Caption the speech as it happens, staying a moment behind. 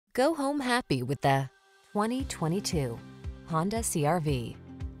Go home happy with the 2022 Honda CR-V.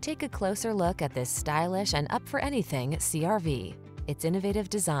 Take a closer look at this stylish and up-for-anything CR-V. Its innovative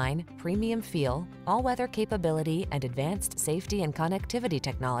design, premium feel, all-weather capability, and advanced safety and connectivity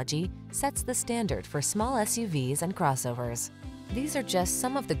technology sets the standard for small SUVs and crossovers. These are just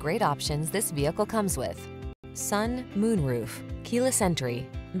some of the great options this vehicle comes with: sun, moonroof, keyless entry,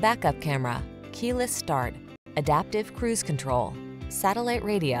 backup camera, keyless start, adaptive cruise control, satellite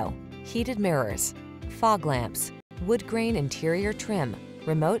radio, heated mirrors, fog lamps, wood grain interior trim,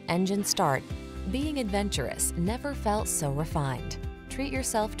 remote engine start. Being adventurous never felt so refined. Treat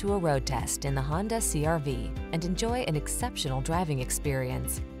yourself to a road test in the Honda CR-V and enjoy an exceptional driving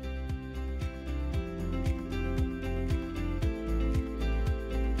experience.